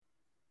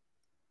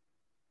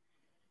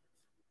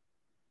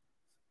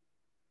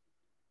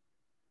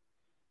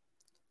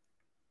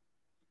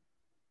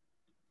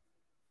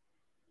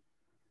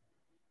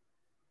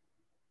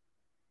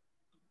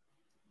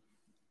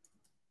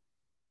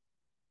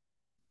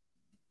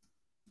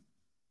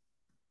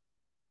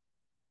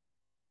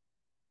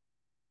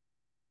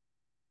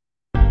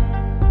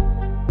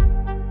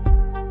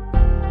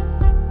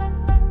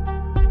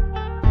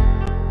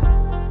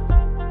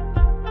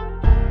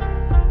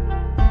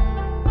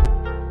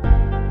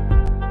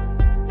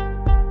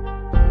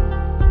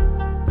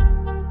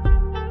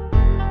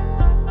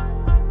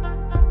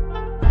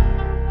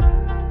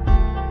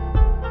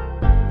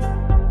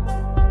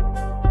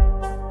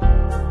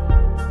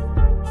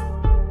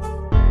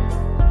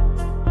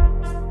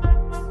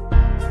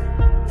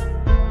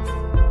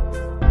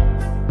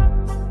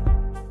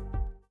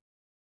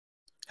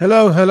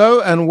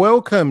Hello, and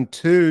welcome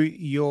to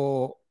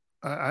your.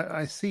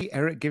 I see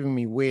Eric giving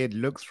me weird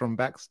looks from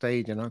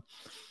backstage, and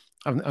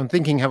I'm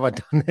thinking, have I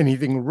done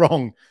anything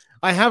wrong?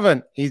 I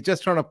haven't. He's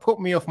just trying to put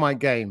me off my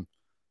game,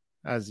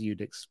 as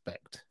you'd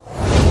expect.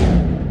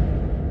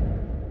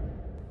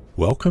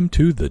 Welcome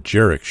to The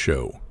Jarek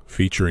Show,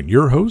 featuring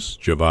your hosts,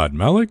 Javad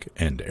Malik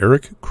and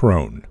Eric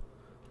Crone.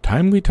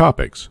 Timely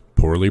topics,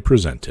 poorly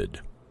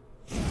presented.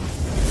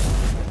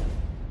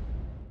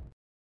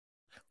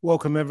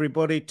 Welcome,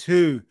 everybody,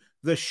 to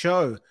the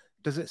show.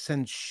 Does it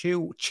send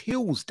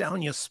chills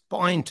down your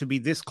spine to be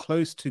this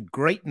close to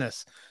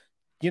greatness?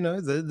 You know,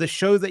 the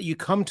show that you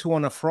come to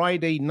on a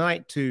Friday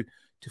night to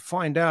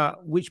find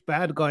out which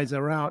bad guys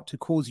are out to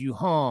cause you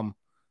harm.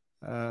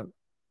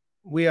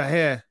 We are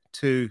here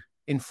to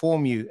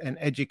inform you and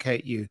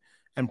educate you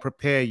and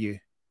prepare you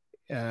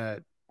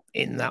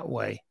in that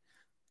way.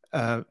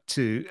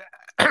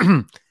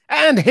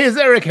 And here's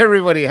Eric,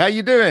 everybody. How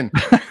you doing?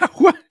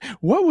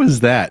 What was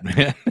that,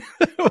 man?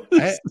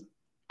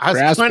 I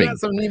was trying out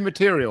some new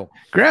material.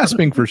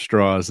 Grasping for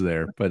straws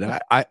there.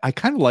 But I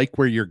kind of like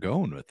where you're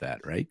going with that,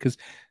 right? Because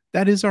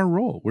that is our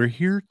role. We're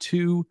here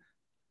to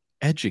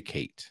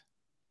educate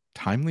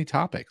timely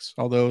topics,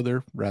 although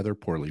they're rather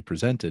poorly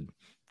presented,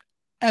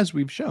 as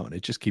we've shown.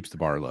 It just keeps the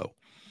bar low.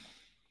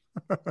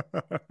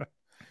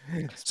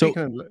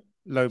 Speaking of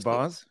low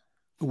bars.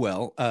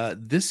 Well,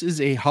 this is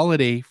a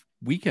holiday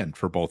weekend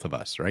for both of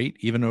us, right?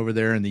 Even over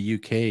there in the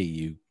UK,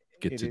 you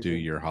get to do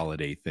your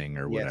holiday thing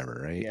or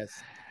whatever, right? Yes.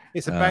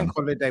 It's a bank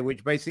holiday,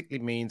 which basically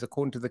means,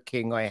 according to the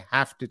king, I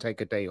have to take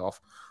a day off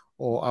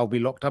or I'll be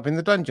locked up in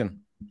the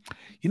dungeon.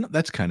 You know,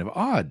 that's kind of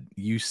odd.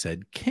 You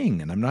said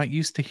king, and I'm not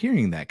used to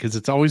hearing that because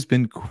it's always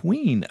been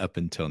queen up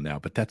until now.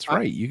 But that's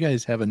right. You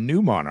guys have a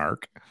new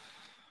monarch.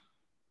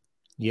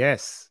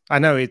 Yes. I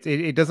know.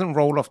 It doesn't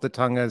roll off the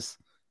tongue as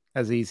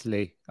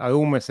easily. I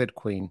almost said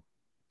queen.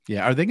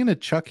 Yeah. Are they going to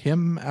chuck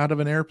him out of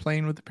an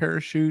airplane with a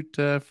parachute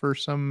for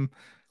some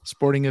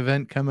sporting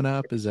event coming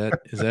up? Is that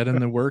in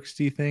the works,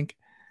 do you think?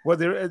 Well,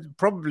 there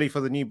probably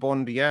for the new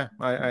Bond. Yeah,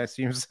 I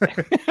assume so.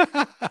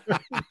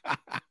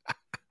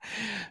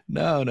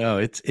 No,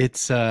 it's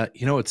it's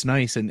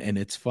nice and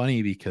it's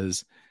funny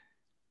because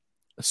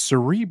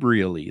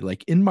cerebrally,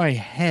 like in my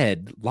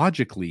head,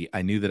 logically,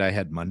 I knew that I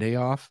had Monday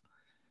off,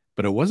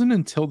 but it wasn't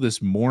until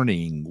this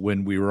morning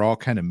when we were all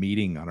kind of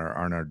meeting on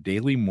our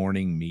daily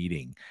morning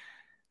meeting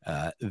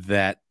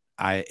that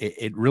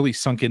it really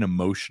sunk in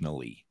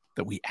emotionally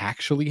that we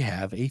actually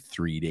have a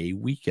 3-day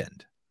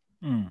weekend.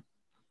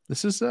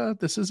 This is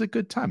a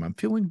good time. I'm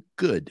feeling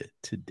good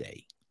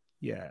today.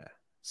 Yeah.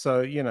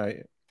 So,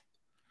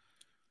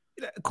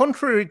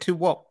 contrary to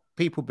what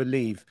people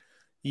believe,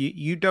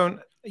 you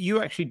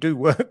actually do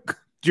work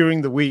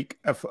during the week,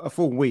 a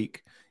full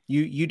week.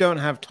 You don't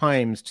have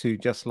times to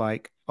just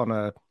like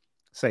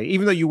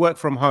even though you work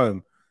from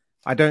home,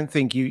 I don't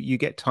think you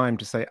get time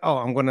to say, oh,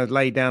 I'm going to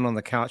lay down on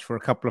the couch for a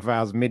couple of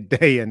hours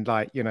midday and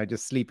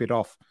just sleep it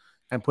off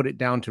and put it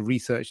down to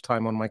research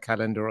time on my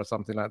calendar or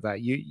something like that.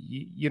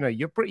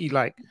 You're pretty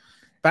like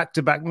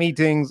back-to-back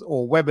meetings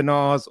or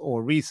webinars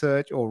or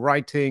research or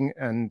writing.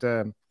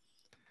 And,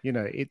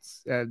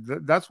 it's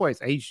that's why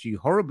it's aged you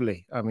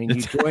horribly. I mean,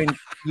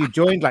 you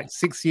joined like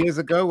 6 years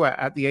ago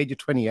at the age of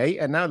 28.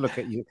 And now look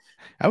at you.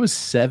 I was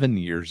 7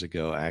 years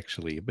ago,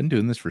 actually. I've been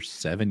doing this for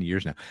 7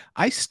 years now.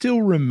 I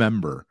still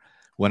remember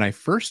when I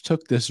first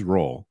took this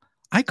role,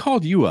 I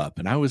called you up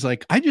and I was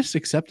like, I just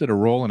accepted a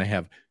role and I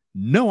have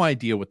no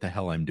idea what the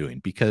hell I'm doing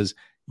because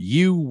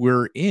you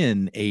were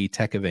in a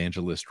tech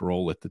evangelist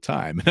role at the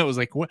time. And I was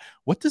like,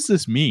 what does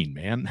this mean,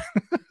 man?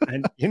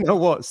 And you know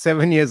what?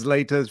 7 years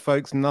later,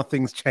 folks,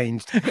 nothing's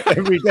changed.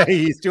 Every day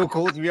he still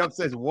calls me up,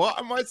 says, what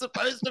am I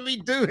supposed to be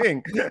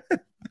doing?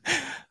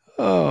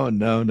 Oh,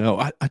 no.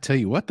 I tell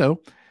you what,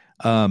 though,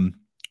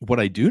 what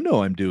I do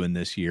know I'm doing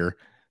this year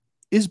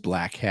is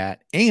Black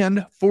Hat.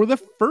 And for the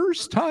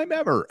first time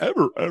ever,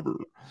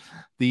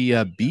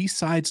 the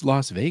B-Sides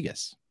Las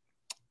Vegas.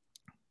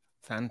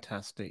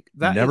 Fantastic.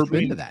 Never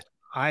been to that.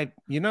 I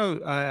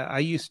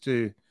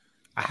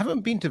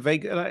haven't been to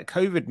Vegas. Like,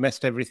 COVID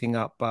messed everything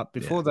up. But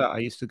before that, I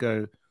used to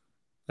go.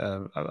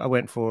 I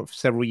went for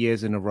several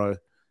years in a row.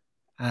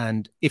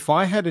 And if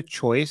I had a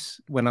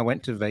choice when I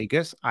went to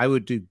Vegas, I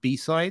would do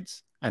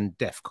B-Sides and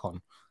DEF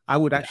CON. I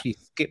would actually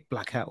skip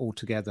Black Hat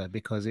altogether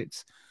because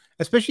it's,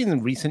 especially in the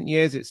recent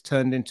years, it's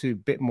turned into a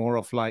bit more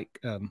of like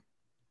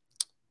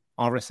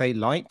RSA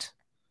Light.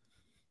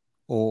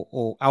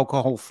 Or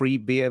alcohol-free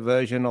beer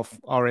version of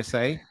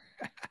RSA.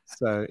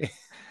 So,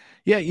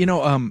 yeah,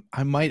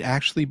 I might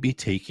actually be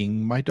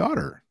taking my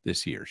daughter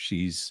this year.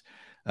 She's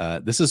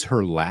this is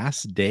her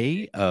last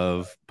day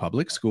of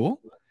public school,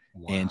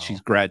 and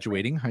she's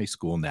graduating high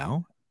school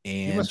now.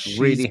 And you must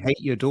really hate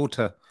your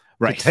daughter,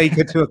 right? To take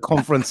her to a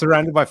conference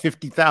surrounded by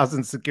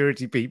 50,000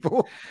 security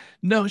people.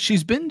 No,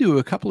 she's been to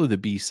a couple of the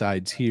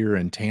B-Sides here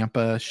in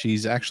Tampa.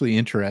 She's actually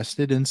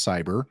interested in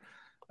cyber.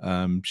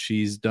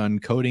 She's done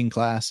coding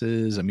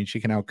classes. I mean,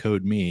 she can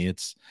outcode me.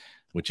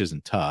 Which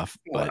isn't tough,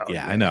 but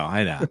I know.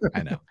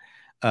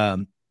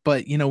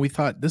 But, we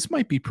thought this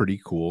might be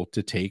pretty cool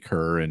to take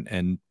her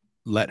and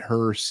let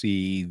her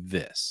see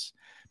this,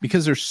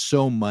 because there's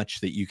so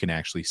much that you can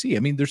actually see. I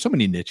mean, there's so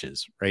many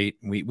niches, right?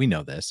 We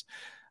know this.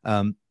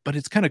 But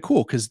it's kind of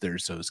cool because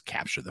there's those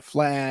capture the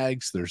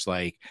flags. There's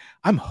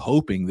I'm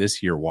hoping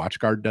this year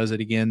WatchGuard does it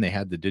again. They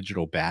had the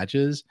digital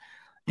badges,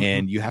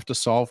 and you have to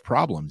solve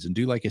problems and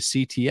do a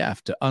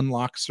CTF to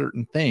unlock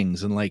certain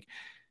things. And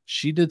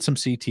she did some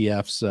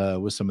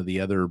CTFs with some of the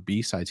other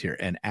B-sides here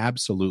and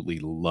absolutely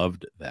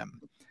loved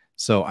them.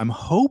 So I'm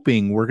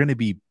hoping we're going to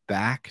be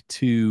back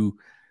to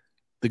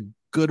the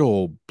good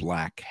old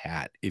black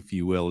hat, if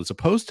you will, as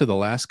opposed to the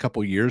last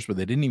couple years where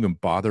they didn't even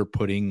bother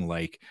putting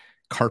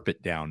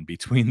carpet down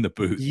between the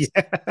booths.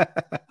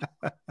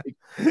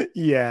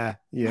 Yeah.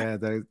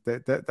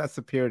 That's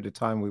a period of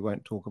time we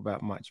won't talk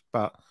about much,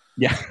 but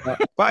but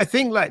I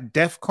think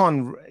DEF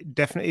CON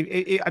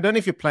definitely. I don't know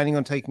if you're planning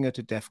on taking her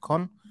to DEF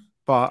CON,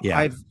 but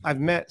I've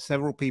met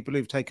several people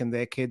who've taken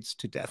their kids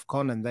to DEF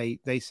CON, and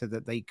they said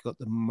that they got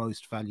the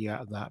most value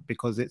out of that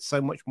because it's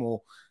so much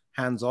more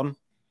hands-on.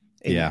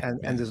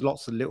 And there's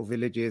lots of little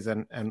villages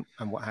and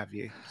what have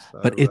you. So,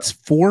 but it's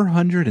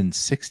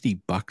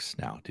 $460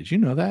 now. Did you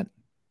know that?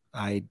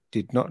 I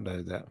did not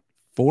know that.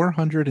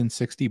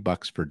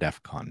 $460 for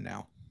DEF CON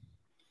now.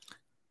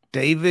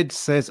 David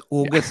says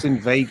August in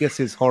Vegas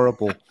is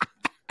horrible.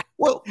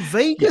 Well,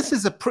 Vegas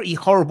is a pretty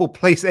horrible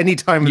place any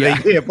time of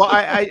the year, but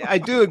I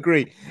do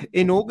agree.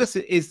 In August,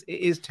 it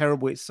is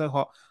terrible. It's so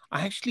hot.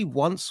 I actually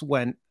once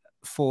went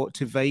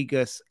to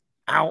Vegas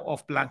out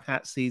of Black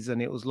Hat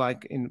season. It was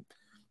in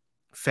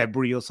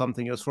February or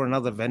something. It was for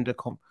another vendor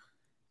comp.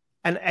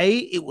 And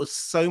it was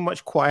so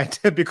much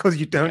quieter because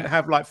you don't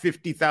have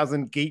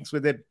 50,000 geeks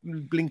with their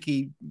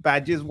blinky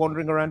badges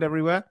wandering around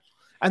everywhere.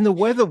 And the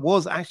weather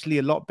was actually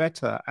a lot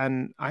better.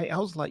 And I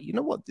was like, you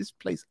know what? This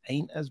place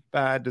ain't as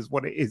bad as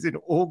what it is in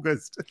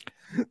August.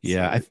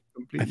 Yeah, so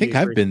I think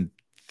I've been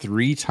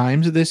 3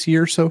 times this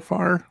year so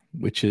far,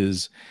 which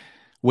is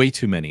way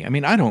too many. I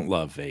mean, I don't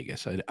love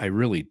Vegas. I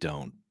really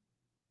don't.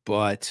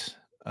 But,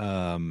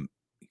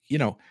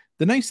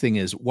 the nice thing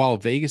is, while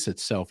Vegas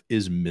itself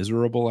is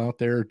miserable out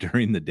there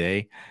during the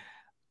day,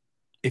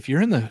 if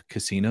you're in the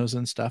casinos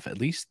and stuff, at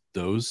least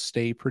those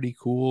stay pretty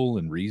cool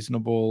and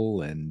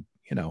reasonable. And,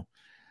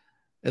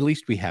 at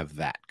least we have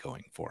that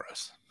going for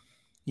us.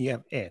 You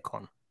have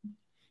aircon.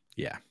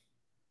 Yeah.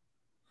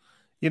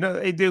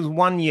 There was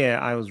one year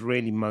I was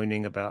really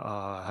moaning about,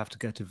 I have to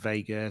go to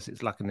Vegas.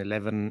 It's like an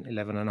 11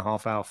 and a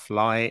half hour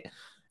flight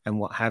and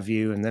what have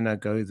you. And then I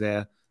go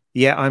there.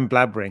 Yeah, I'm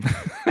blabbering.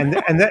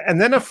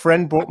 and then a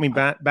friend brought me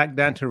back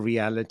down to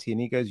reality. And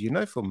he goes,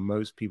 for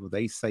most people,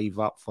 they save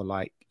up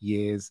for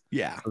years.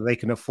 Yeah. So they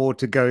can afford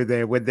to go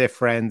there with their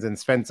friends and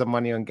spend some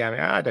money on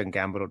gambling. I don't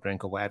gamble or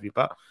drink or what have you.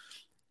 But,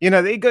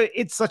 they go,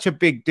 it's such a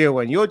big deal.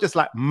 And you're just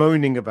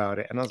moaning about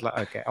it. And I was like,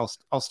 okay,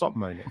 I'll stop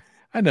moaning.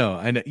 I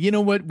know. You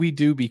know what? We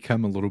do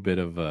become a little bit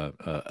of I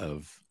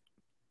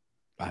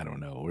don't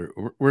know.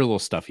 We're a little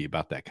stuffy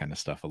about that kind of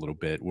stuff a little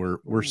bit.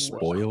 We're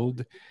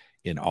spoiled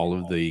in all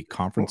of the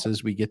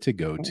conferences we get to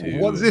go to.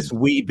 What's this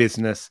we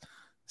business?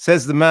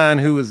 Says the man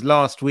who was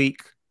last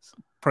week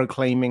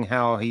proclaiming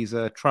how he's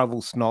a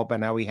travel snob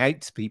and how he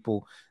hates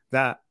people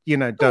that,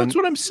 don't. That's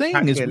what I'm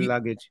saying is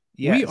luggage.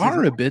 We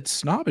are a bit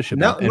snobbish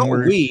about it.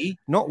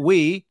 Not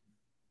we,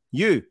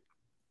 you.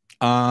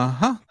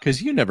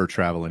 Because you never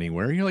travel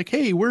anywhere. You're like,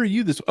 hey, where are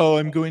you Oh,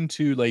 I'm going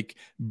to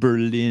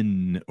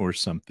Berlin or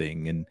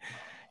something. And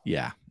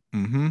yeah.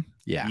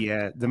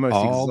 The most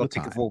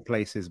exotic of all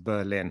places,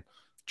 Berlin.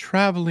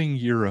 Traveling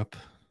Europe.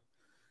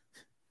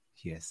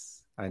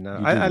 Yes, I know.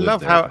 I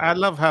love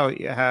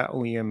how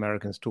all you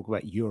Americans talk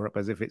about Europe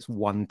as if it's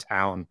one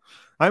town.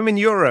 I'm in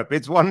Europe.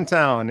 It's one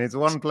town. It's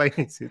one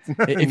place.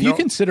 If you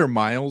consider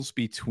miles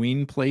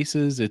between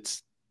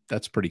places,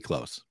 that's pretty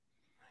close.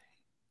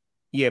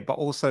 Yeah, but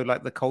also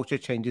the culture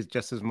changes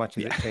just as much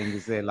as it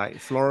changes there.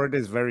 Florida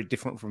is very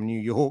different from New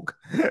York.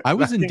 I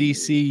was in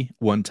DC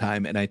one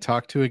time and I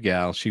talked to a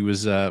gal. She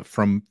was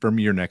from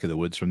your neck of the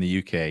woods, from the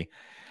UK.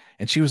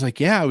 And she was like,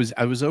 yeah,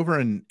 I was over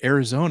in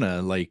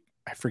Arizona. I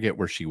forget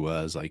where she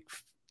was,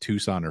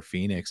 Tucson or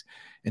Phoenix.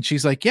 And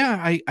she's like,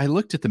 yeah, I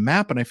looked at the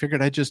map and I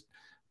figured I'd just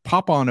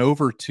pop on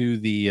over to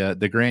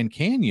the Grand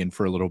Canyon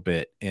for a little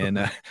bit.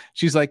 And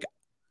she's like,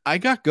 I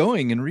got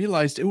going and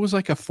realized it was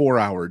a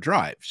 4-hour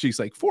drive. She's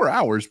like, 4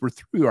 hours, we're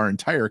through our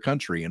entire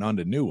country and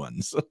onto new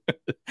ones.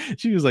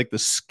 She was like, the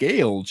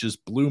scale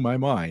just blew my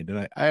mind.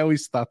 And I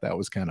always thought that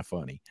was kind of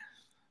funny.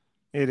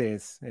 It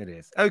is.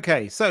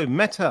 Okay, so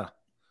Meta,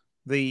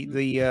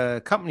 the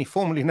company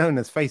formerly known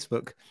as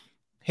Facebook,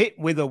 hit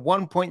with a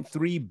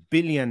 1.3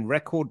 billion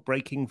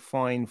record-breaking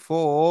fine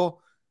for,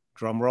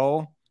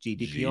 drumroll,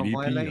 GDPR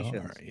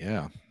violations.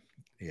 Yeah.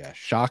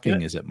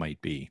 Shocking as it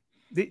might be.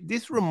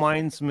 This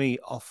reminds me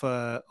of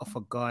a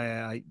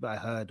guy I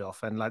heard of,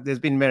 and there's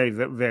been many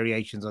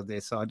variations of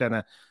this, so I don't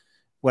know,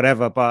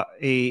 whatever. But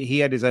he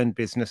had his own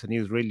business, and he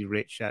was really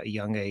rich at a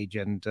young age,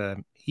 and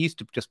he used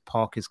to just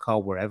park his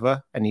car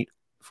wherever, and he'd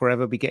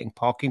forever be getting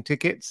parking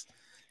tickets.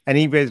 And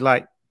he was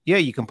like, "Yeah,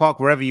 you can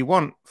park wherever you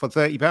want for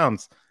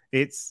 £30."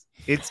 It's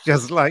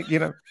just like,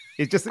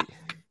 it's just,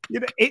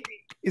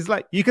 it's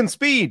like you can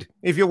speed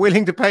if you're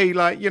willing to pay,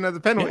 like,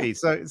 the penalty.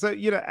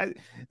 Yeah.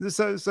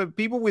 So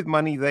people with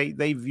money,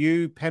 they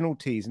view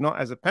penalties not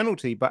as a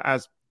penalty, but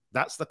as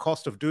that's the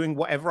cost of doing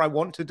whatever I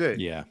want to do.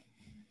 Yeah.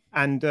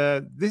 And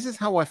this is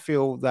how I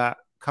feel that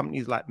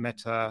companies like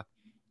Meta,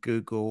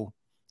 Google,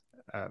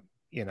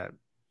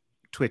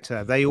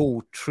 Twitter, they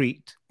all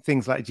treat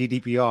things like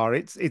GDPR.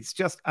 It's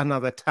just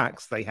another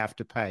tax they have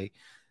to pay.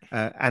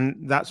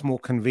 And that's more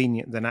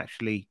convenient than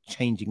actually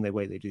changing the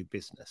way they do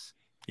business.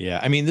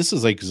 Yeah. I mean, this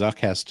is like Zuck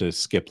has to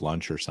skip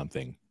lunch or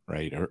something,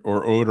 right?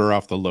 Or order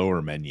off the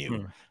lower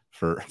menu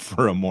for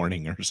a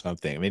morning or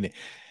something. I mean,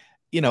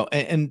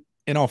 and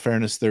in all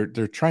fairness, they're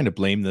trying to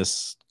blame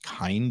this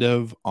kind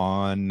of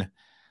on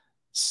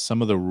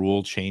some of the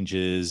rule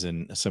changes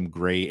and some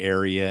gray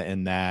area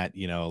in that,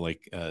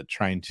 like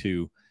trying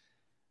to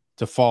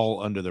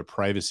fall under their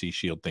privacy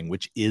shield thing,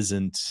 which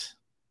isn't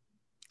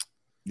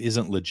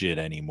legit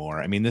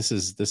anymore. I mean, this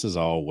is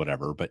all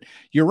whatever, but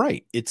you're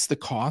right. It's the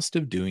cost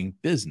of doing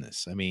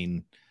business. I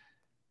mean,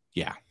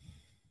 yeah.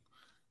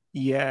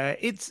 Yeah,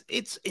 it's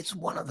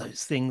one of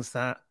those things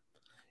that,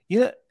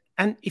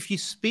 and if you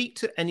speak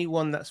to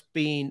anyone that's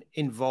been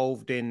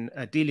involved in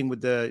dealing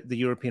with the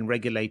European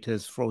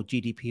regulators for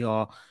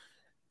GDPR,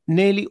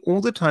 nearly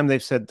all the time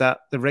they've said that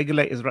the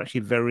regulators are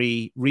actually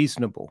very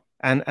reasonable.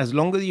 And as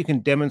long as you can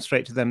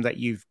demonstrate to them that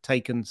you've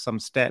taken some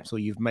steps or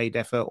you've made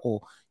effort or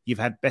you've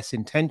had best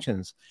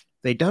intentions,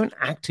 they don't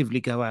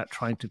actively go out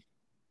trying to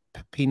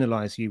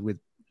penalize you with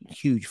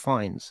huge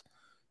fines.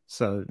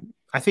 So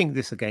I think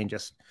this again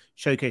just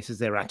showcases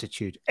their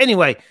attitude.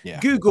 Anyway, yeah.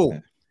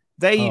 Google,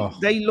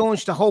 they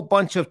launched a whole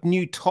bunch of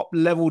new top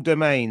level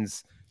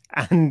domains,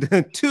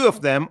 and two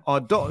of them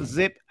are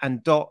 .zip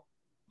and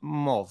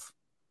 .mov.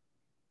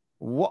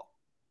 What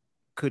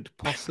could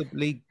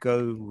possibly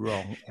go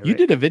wrong, Eric? You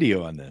did a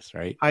video on this,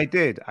 right? I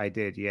did,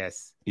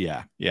 yes.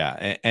 Yeah.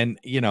 And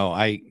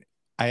I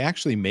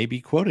actually may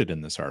be quoted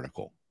in this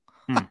article.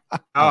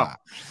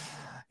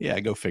 Yeah,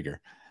 go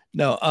figure.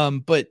 No,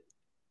 but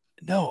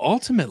no,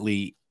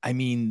 ultimately, I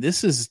mean,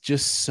 this is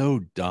just so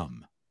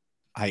dumb.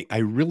 I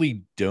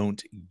really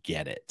don't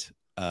get it.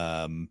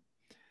 And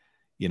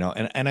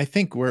I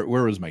think where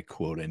was my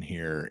quote in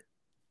here?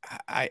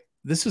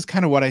 This is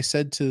kind of what I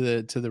said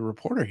to the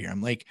reporter here.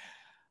 I'm like,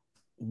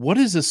 what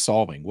is this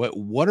solving?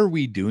 What are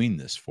we doing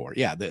this for?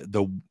 Yeah,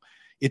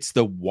 it's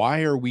the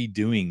why are we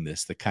doing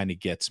this that kind of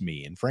gets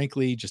me. And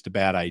frankly, just a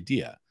bad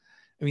idea.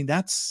 I mean,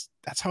 that's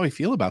how I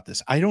feel about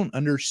this. I don't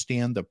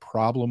understand the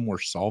problem we're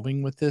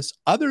solving with this,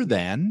 other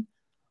than,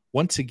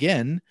 once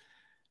again,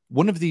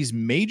 one of these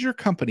major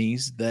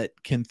companies that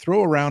can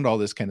throw around all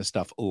this kind of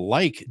stuff,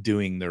 like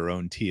doing their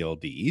own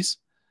TLDs,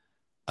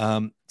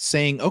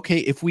 saying, okay,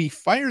 if we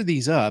fire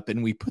these up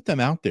and we put them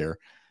out there,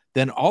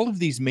 then all of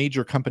these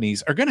major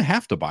companies are going to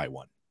have to buy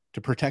one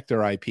to protect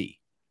their IP.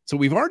 So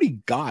we've already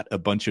got a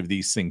bunch of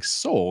these things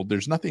sold.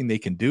 There's nothing they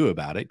can do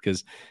about it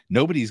because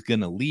nobody's going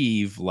to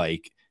leave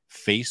like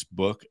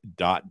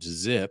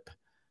Facebook.zip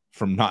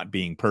from not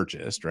being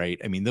purchased, right?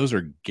 I mean, those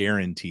are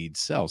guaranteed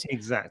sales.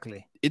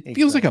 Exactly. It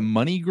feels like a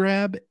money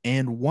grab,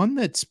 and one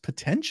that's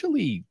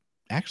potentially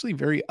actually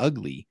very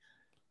ugly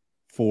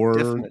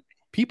for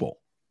people.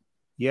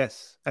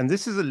 Yes. And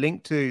this is a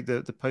link to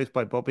the post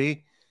by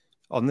Bobby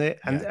on there.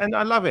 And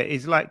I love it.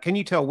 It's like, can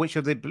you tell which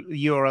of the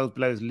URLs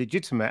below is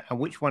legitimate and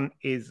which one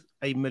is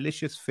a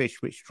malicious fish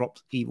which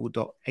drops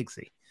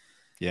evil.exe?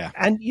 Yeah.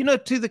 And,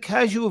 to the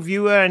casual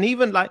viewer, and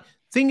even like,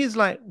 thing is,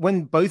 like,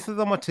 when both of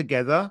them are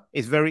together,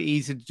 it's very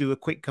easy to do a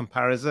quick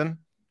comparison,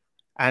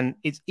 and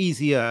it's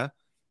easier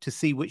to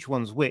see which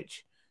one's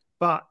which,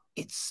 but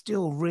it's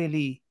still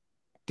really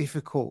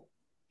difficult.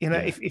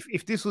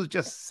 If this was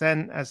just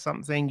sent as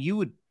something, you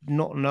would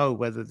not know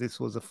whether this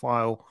was a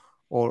file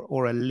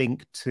or a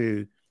link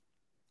to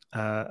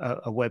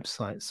a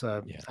website.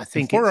 So I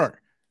think for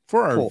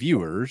our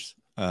viewers,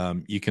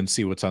 you can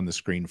see what's on the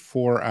screen.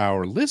 For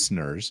our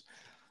listeners,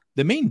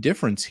 the main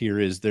difference here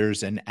is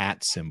there's an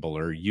 @ symbol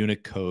or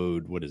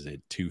Unicode,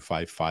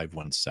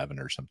 25517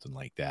 or something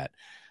like that,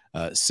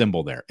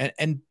 symbol there,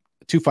 and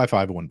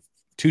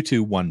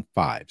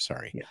 2215.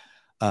 Sorry. Yeah.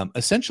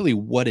 Essentially,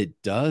 what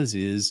it does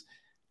is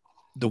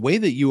the way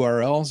that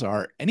URLs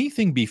are,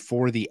 anything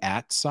before the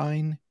 @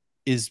 sign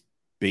is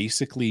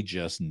basically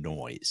just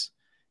noise.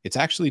 It's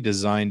actually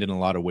designed in a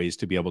lot of ways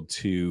to be able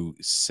to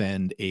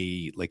send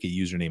a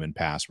username and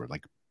password,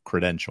 like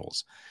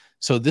credentials.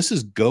 So this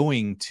is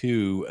going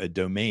to a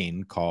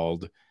domain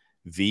called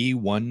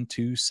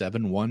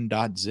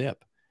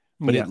v1271.zip,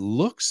 but it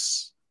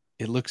looks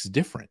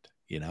different,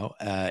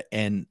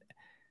 and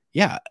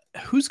yeah,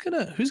 who's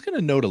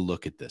gonna know to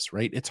look at this,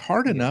 right? It's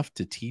hard enough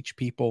to teach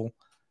people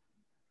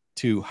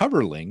to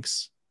hover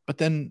links, but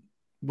then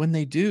when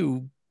they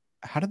do,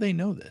 how do they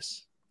know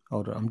this?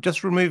 Hold on, I'm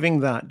just removing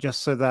that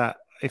just so that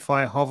if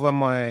I hover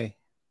my,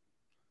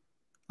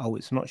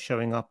 it's not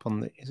showing up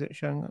on the, is it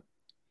showing up?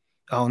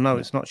 Oh no,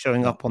 it's not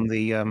showing up on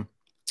the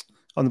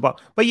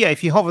bottom. But yeah,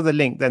 if you hover the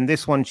link, then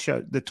this one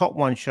the top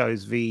one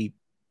shows V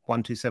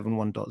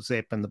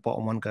 1271.zip, and the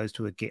bottom one goes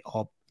to a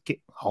GitHub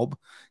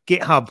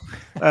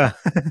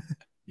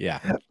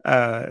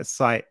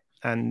site,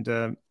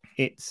 and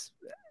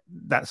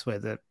that's where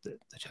the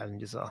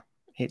challenges are.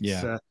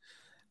 It's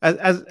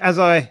as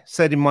I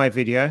said in my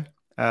video,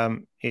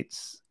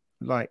 it's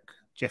like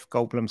Jeff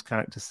Goldblum's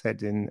character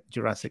said in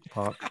Jurassic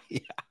Park.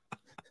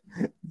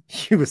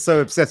 You were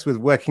so obsessed with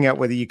working out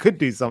whether you could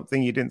do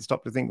something, you didn't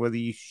stop to think whether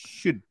you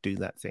should do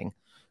that thing.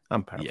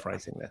 I'm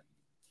paraphrasing there.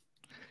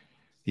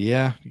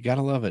 Yeah, you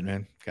gotta love it,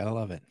 man. Gotta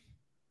love it.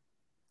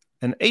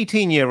 An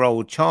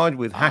 18-year-old charged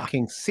with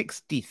hacking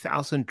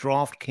 60,000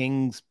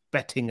 DraftKings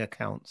betting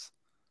accounts.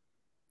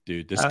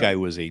 Dude, this guy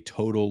was a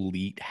total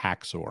elite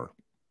hacksaw.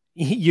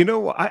 You know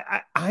what?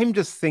 I'm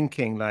just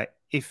thinking, like,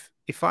 if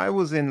I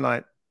was in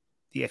like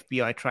the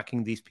FBI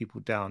tracking these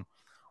people down,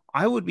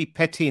 I would be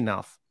petty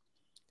enough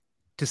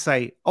to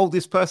say, oh,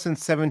 this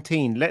person's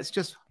 17. Let's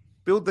just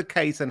build the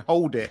case and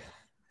hold it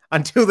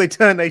until they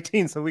turn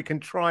 18 so we can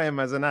try them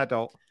as an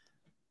adult.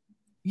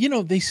 You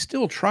know, they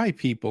still try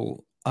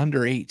people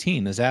under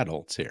 18 as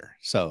adults here.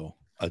 So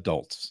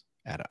adults.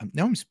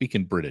 Now I'm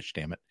speaking British,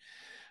 damn it.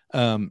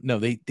 No,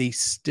 they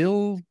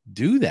still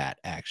do that,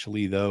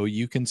 actually, though.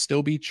 You can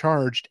still be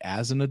charged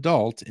as an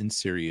adult in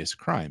serious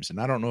crimes. And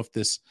I don't know if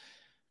this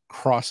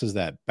crosses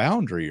that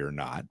boundary or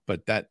not,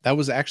 but that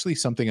was actually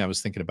something I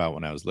was thinking about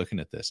when I was looking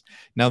at this.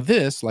 Now,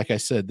 this, like I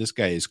said, this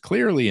guy is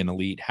clearly an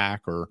elite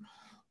hacker,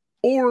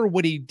 or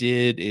what he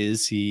did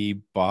is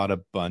he bought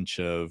a bunch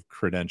of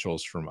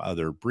credentials from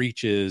other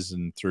breaches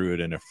and threw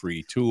it in a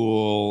free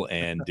tool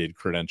and did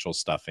credential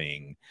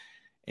stuffing.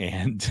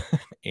 And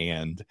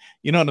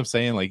you know what I'm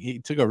saying? Like, he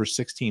took over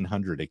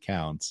 1,600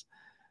 accounts.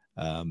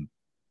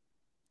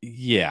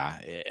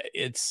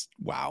 It's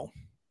wow.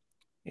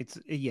 It's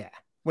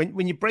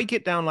When you break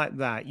it down like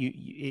that,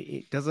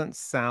 it doesn't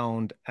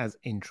sound as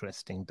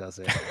interesting, does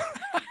it?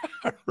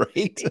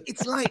 Right?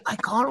 It's like, I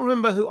can't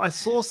remember who I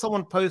saw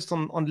someone post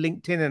on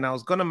LinkedIn, and I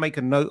was going to make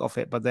a note of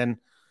it, but then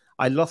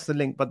I lost the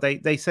link. But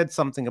they said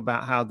something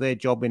about how their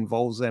job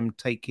involves them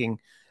taking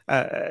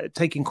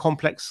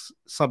complex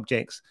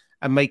subjects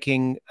and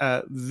making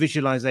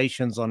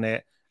visualizations on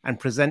it and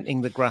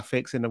presenting the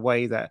graphics in a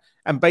way that,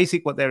 and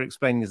basically what they're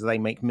explaining is they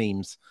make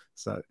memes.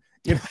 So,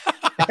 you know.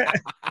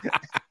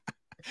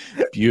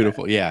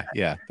 Beautiful. Yeah.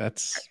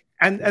 That's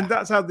and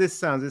that's how this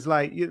sounds. It's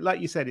like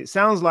you said, it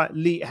sounds like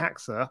Elite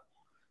Hacker,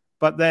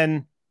 but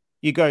then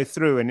you go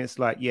through and it's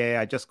like,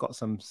 I just got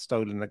some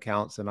stolen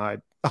accounts and I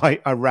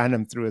ran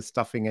them through a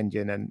stuffing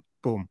engine and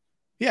boom.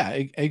 Yeah,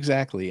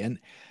 exactly. And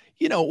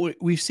you know,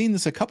 we've seen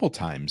this a couple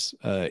times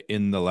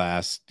in the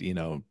last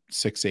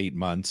 6-8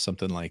 months,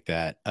 something like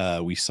that.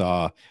 We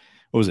saw,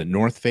 what was it,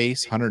 North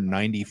Face,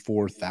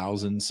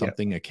 194,000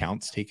 something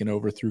accounts taken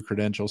over through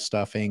credential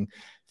stuffing.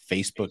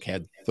 Facebook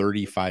had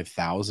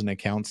 35,000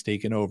 accounts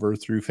taken over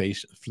through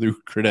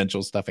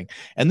credential stuffing.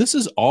 And this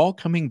is all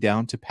coming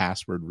down to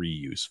password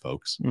reuse,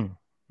 folks.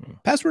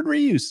 Password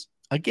reuse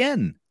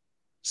again.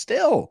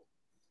 Still.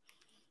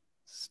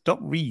 Stop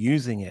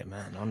reusing it,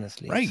 man.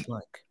 Honestly. Right. It's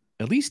like,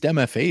 at least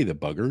MFA the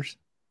buggers.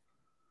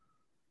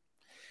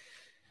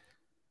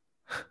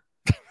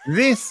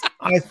 This,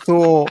 I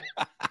thought,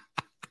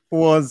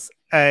 was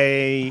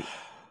it's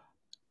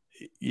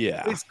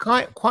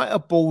quite a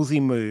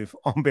ballsy move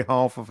on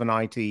behalf of an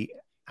IT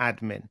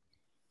admin.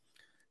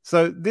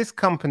 So this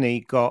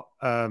company got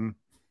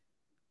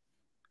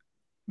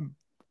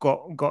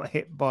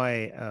hit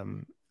by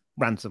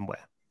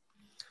ransomware.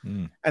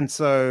 And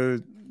so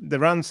the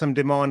ransom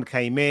demand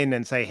came in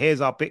and say,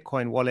 here's our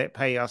Bitcoin wallet,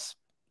 pay us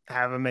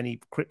however many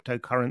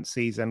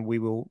cryptocurrencies and we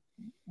will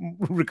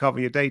recover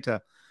your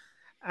data.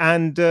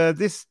 And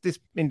this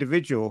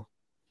individual,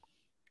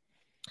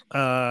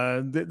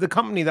 the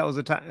company that was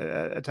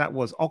attacked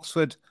was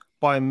Oxford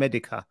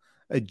Biomedica,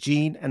 a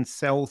gene and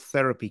cell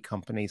therapy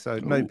company. So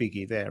no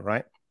biggie there,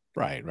 right?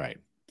 Right.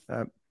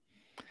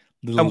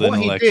 Little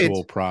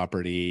intellectual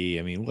property.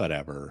 I mean,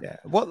 whatever. Yeah.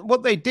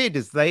 What they did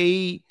is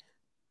they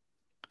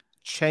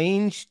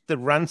changed the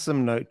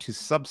ransom note to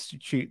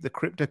substitute the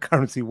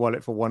cryptocurrency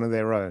wallet for one of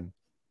their own.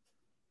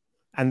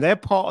 And they're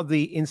part of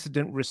the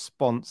incident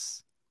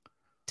response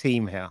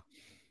team here.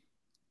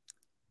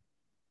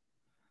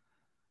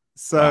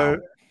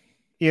 So,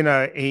 he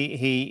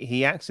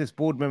accessed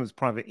board members'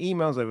 private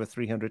emails over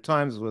 300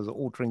 times, as well as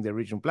altering the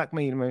original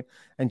blackmail email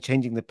and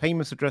changing the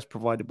payments address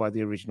provided by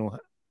the original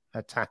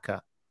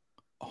attacker.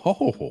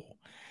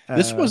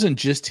 This wasn't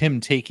just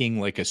him taking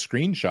like a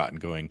screenshot and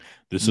going,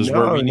 this is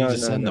where we need to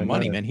send the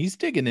money, man. He's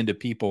digging into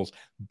people's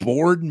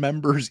board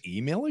members'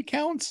 email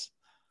accounts.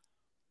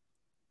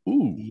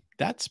 Ooh,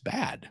 that's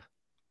bad.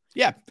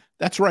 Yeah,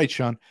 that's right,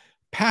 Sean.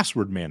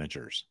 Password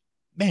managers.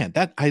 Man,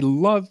 I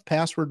love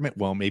password.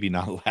 Well, maybe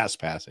not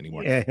LastPass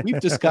anymore. Yeah.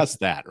 We've discussed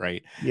that,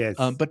 right? Yes.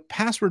 But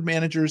password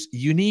managers,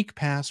 unique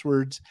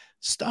passwords,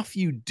 stuff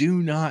you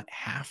do not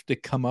have to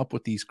come up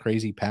with these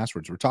crazy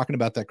passwords. We're talking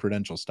about that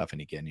credential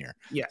stuffing again here.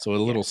 Yeah. So a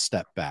little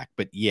step back,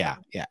 but yeah,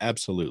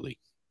 absolutely.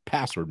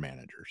 Password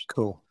managers.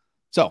 Cool.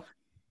 So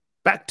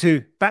back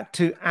to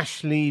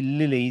Ashley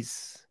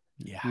Lilly's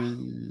Yeah.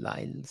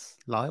 Lilies.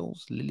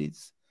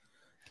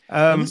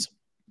 And this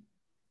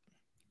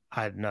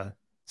I don't know.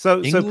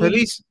 So England's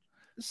police.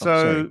 oh,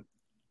 sorry. So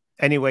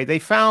anyway, they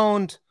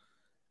found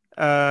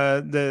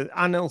the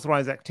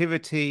unauthorized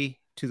activity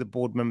to the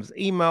board members'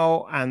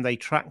 email, and they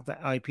tracked the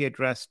IP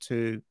address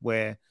to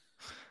where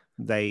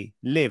they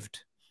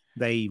lived.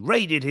 They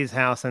raided his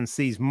house and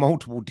seized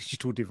multiple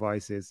digital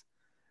devices,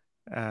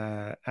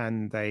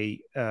 and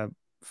they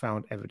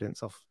found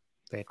evidence of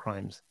their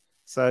crimes.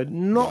 So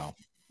not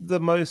the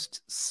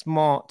most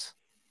smart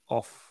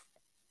of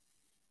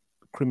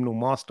criminal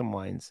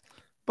masterminds,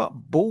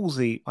 but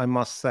ballsy, I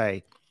must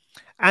say.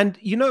 And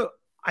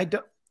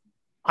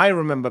I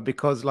remember,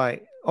 because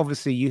like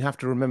obviously you have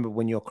to remember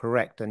when you're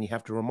correct, and you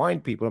have to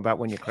remind people about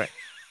when you're correct.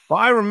 But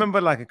I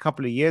remember like a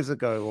couple of years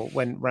ago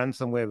when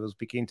ransomware was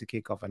beginning to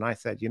kick off, and I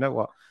said, you know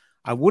what,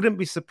 I wouldn't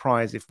be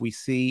surprised if we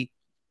see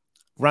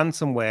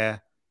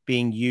ransomware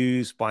being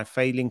used by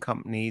failing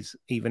companies,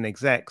 even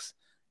execs,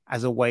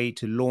 as a way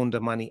to launder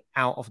money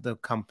out of the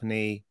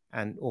company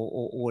and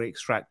or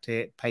extract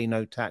it, pay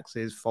no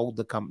taxes, fold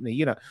the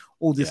company,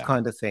 all this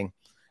kind of thing.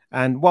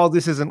 And while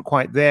this isn't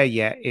quite there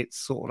yet, it's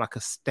sort of like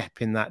a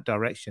step in that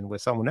direction where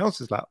someone else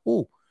is like,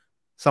 oh,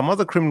 some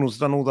other criminal's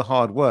done all the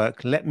hard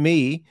work. Let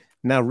me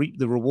now reap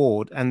the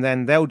reward. And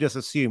then they'll just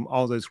assume,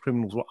 oh, those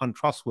criminals were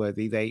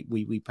untrustworthy.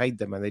 We paid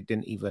them and they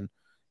didn't even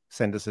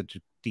send us a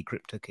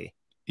decryptor key.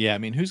 Yeah, I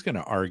mean, who's going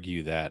to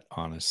argue that,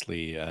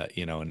 honestly,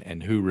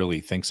 and who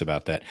really thinks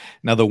about that?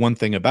 Now, the one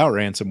thing about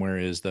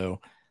ransomware is,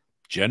 though,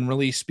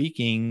 generally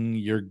speaking,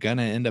 you're going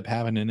to end up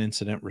having an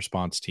incident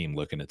response team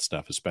looking at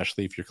stuff,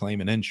 especially if you're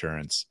claiming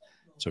insurance.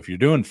 So if you're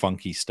doing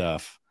funky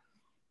stuff,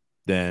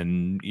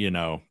 then,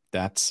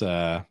 that's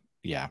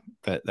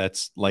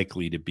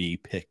likely to be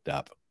picked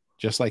up,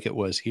 just like it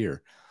was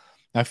here.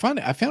 I found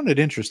it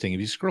interesting. If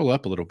you scroll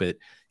up a little bit,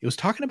 it was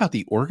talking about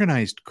the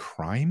organized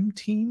crime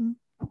team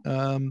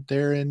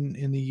there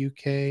in the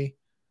UK.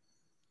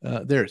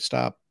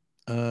 Stop.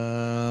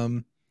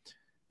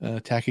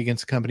 Attack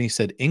against the company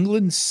said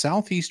England's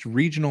Southeast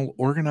Regional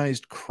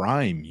Organized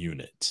Crime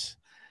Unit.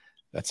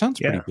 That sounds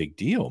pretty big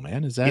deal,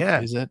 man. Is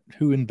that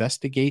who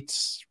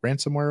investigates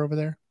ransomware over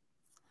there?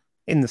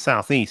 In the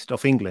southeast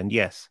of England,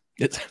 yes.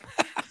 It's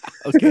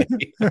okay.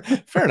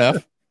 Fair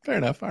enough.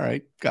 All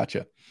right,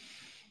 gotcha.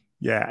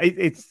 Yeah,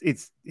 it's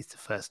the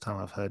first time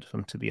I've heard of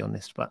them, to be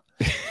honest, but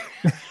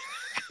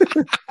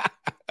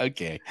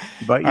okay.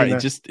 But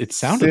it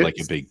sounded like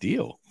a big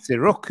deal.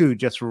 Siroku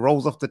just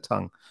rolls off the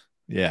tongue.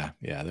 Yeah,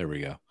 there we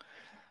go.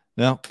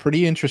 Well,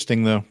 pretty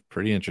interesting though.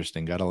 Pretty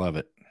interesting. Gotta love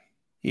it.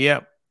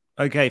 Yep.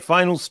 Okay,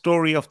 final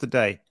story of the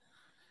day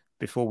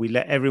before we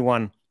let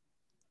everyone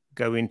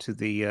go into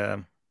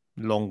the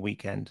long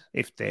weekend,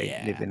 if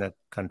they live in a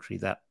country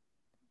that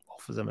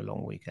offers them a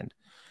long weekend.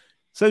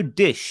 So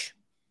Dish,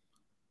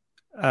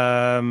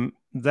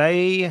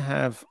 they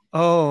have,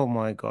 oh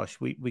my gosh,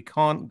 we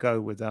can't go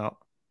without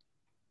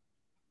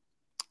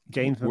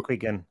James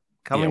McQuiggan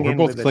coming in.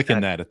 We're both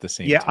clicking that at the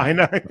same time. Yeah, I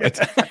know.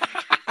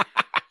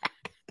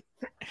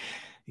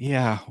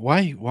 Yeah,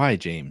 why,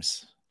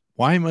 James?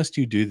 Why must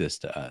you do this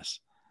to us?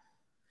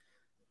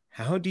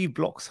 How do you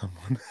block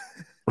someone?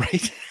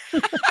 Right?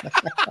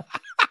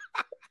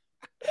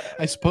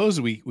 I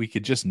suppose we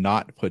could just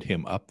not put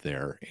him up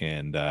there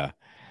and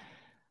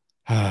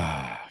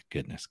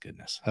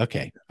goodness.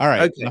 Okay. All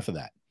right. Okay. Enough of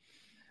that.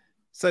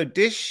 So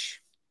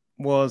Dish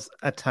was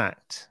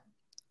attacked.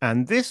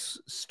 And this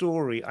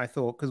story, I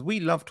thought, because we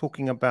love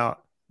talking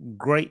about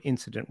great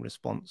incident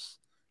response.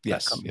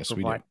 Yes,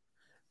 we do.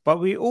 But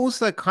we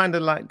also kind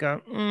of like go,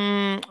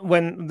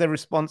 when the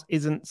response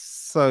isn't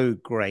so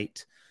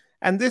great.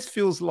 And this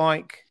feels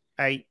like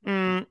a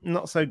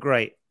not so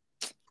great.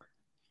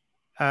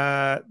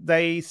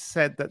 They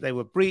said that they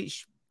were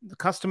breached, the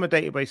customer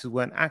databases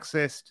weren't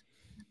accessed,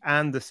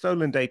 and the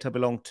stolen data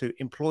belonged to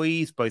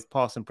employees, both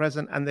past and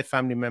present, and their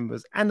family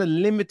members, and a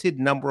limited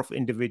number of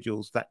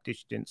individuals that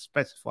Dish didn't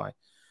specify.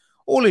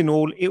 All in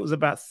all, it was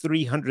about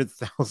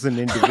 300,000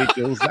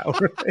 individuals that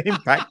were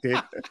impacted.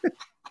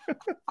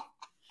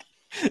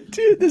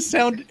 Dude,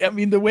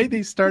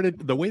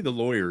 the way the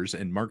lawyers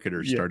and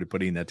marketers started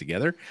putting that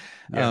together,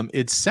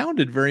 it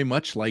sounded very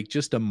much like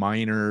just a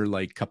minor,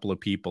 like couple of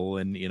people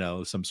and,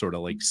 some sort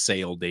of like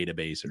sale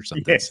database or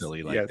something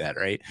silly like that,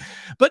 right?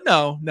 But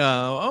no,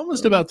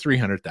 almost about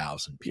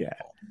 300,000 people.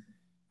 Yeah.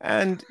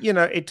 And,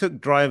 it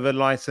took driver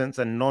license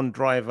and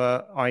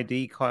non-driver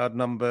ID card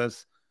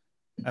numbers.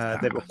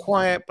 They were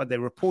quiet, but they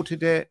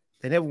reported it.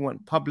 They never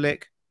went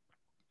public.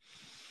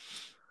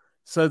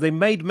 So they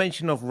made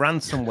mention of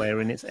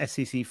ransomware in its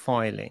SEC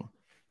filing.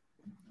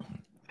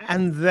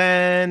 And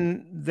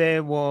then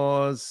there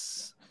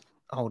was...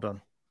 Hold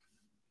on.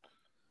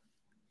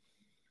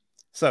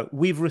 So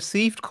we've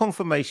received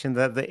confirmation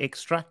that the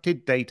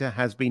extracted data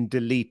has been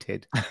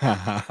deleted.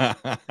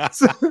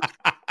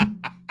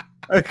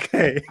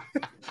 Okay.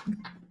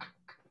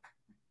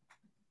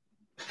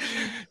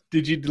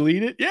 Did you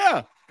delete it?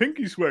 Yeah.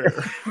 Pinky swear.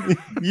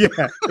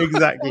 Yeah,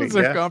 exactly. That's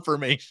a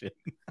confirmation.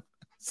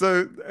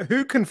 So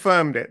who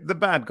confirmed it? The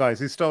bad guys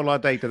who stole our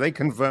data. They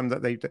confirmed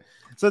that they.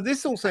 So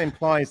this also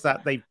implies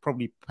that they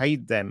probably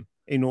paid them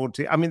in order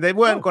to. I mean, they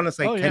weren't going to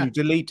say, "Can yeah. you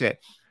delete it?"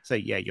 So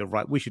yeah, you're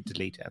right. We should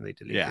delete it, and they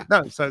deleted Yeah. it.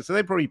 No, so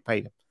they probably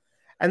paid them.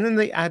 And then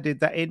they added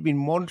that it had been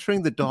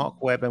monitoring the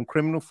dark web and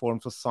criminal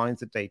forums for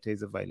signs that data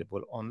is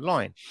available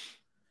online.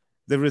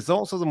 The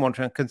results of the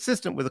monitoring are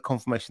consistent with the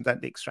confirmation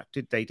that the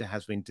extracted data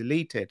has been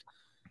deleted.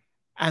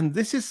 And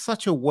this is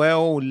such a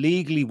well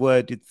legally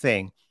worded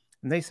thing.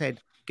 And they said,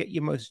 get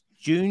your most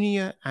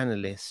junior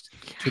analyst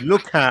to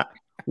look at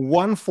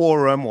one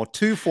forum or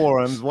two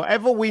forums,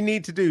 whatever we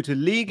need to do to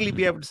legally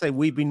be able to say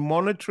we've been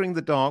monitoring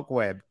the dark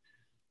web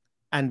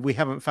and we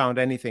haven't found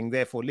anything.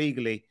 Therefore,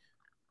 legally,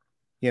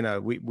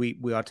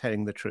 we are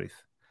telling the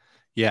truth.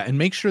 Yeah, and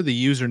make sure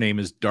the username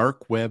is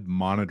Dark Web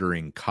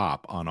Monitoring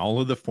Cop on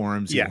all of the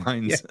forums he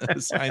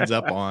signs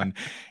up on.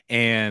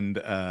 And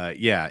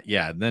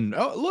then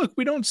look,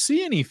 we don't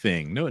see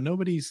anything.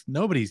 Nobody's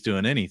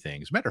doing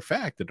anything. As a matter of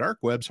fact, the dark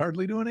web's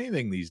hardly doing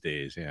anything these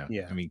days. Yeah.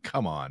 I mean,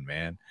 come on,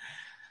 man.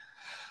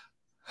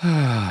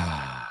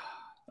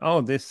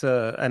 This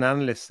an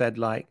analyst said,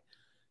 like,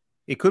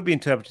 it could be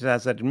interpreted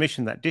as an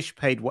admission that Dish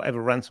paid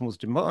whatever ransom was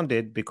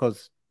demanded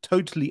because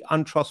totally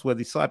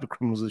untrustworthy cyber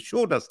criminals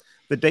assured us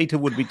the data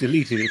would be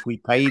deleted if we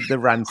paid the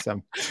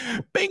ransom.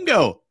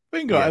 Bingo.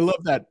 Yes. I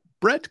love that.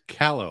 Brett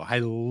Callow. I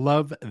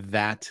love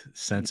that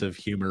sense of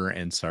humor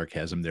and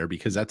sarcasm there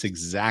because that's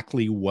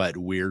exactly what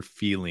we're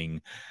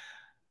feeling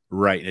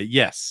right.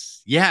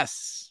 Yes.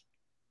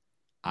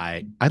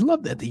 I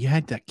love that you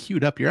had that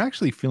queued up. You're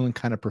actually feeling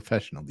kind of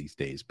professional these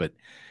days, but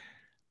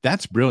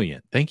that's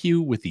brilliant. Thank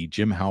you with the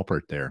Jim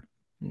Halpert there.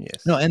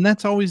 Yes. No, and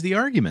that's always the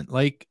argument.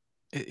 Like,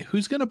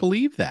 who's going to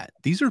believe that?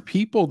 These are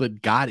people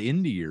that got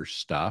into your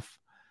stuff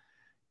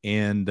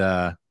and,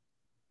 oh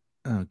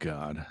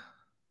God.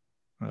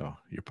 Oh,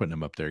 you're putting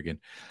them up there again.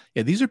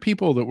 Yeah. These are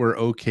people that were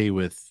okay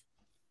with.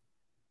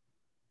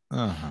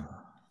 Oh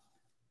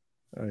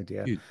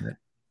dear. Dude,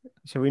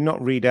 shall we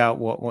not read out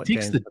what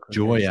takes James the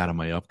joy out of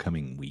my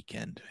upcoming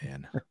weekend,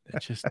 man?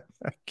 That just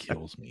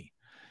kills me.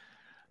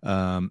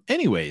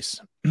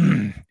 Anyways,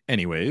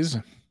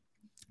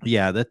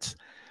 yeah, that's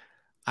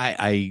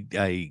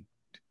I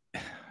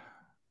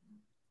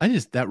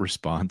just that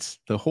response,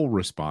 the whole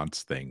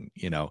response thing,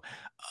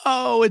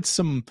 it's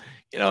some,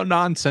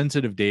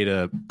 non-sensitive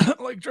data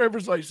like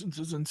driver's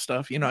licenses and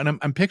stuff, and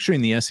I'm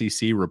picturing the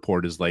SEC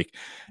report is like,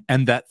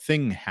 and that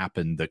thing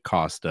happened that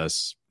cost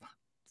us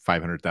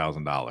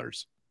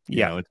 $500,000.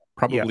 It's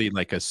probably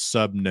like a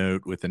sub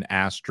note with an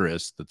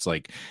asterisk that's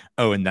like,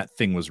 oh, and that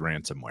thing was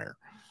ransomware.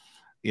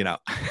 I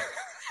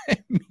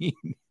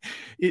mean,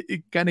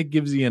 it kind of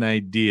gives you an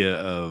idea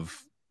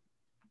of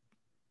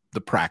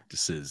the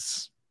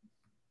practices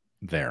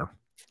there,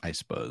 I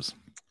suppose.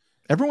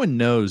 Everyone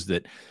knows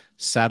that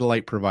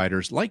satellite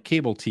providers like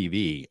cable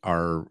TV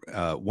are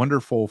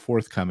wonderful,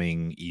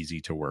 forthcoming,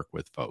 easy to work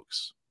with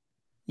folks.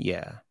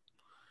 Yeah.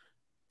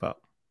 But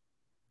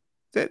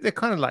they're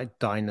kind of like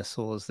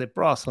dinosaurs. They're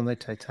brass on the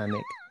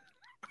Titanic.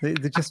 They're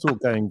just all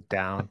going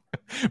down.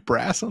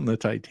 Brass on the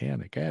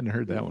Titanic. I hadn't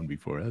heard that one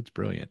before. That's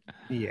brilliant.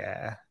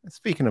 Yeah.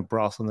 Speaking of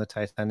brass on the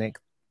Titanic,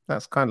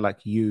 that's kind of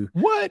like you.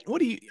 What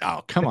do you...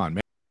 Oh, come on,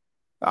 man.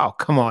 Oh,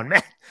 come on,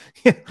 man.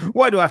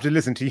 Why do I have to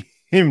listen to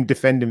him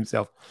defend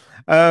himself?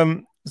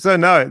 So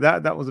no,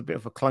 that was a bit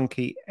of a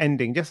clunky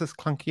ending, just as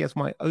clunky as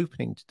my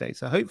opening today.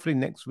 So hopefully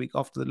next week,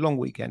 after the long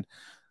weekend,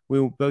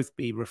 we'll both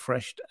be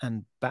refreshed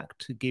and back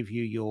to give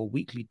you your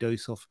weekly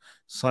dose of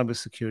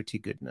cybersecurity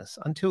goodness.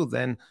 Until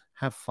then,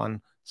 have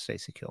fun, stay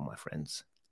secure, my friends.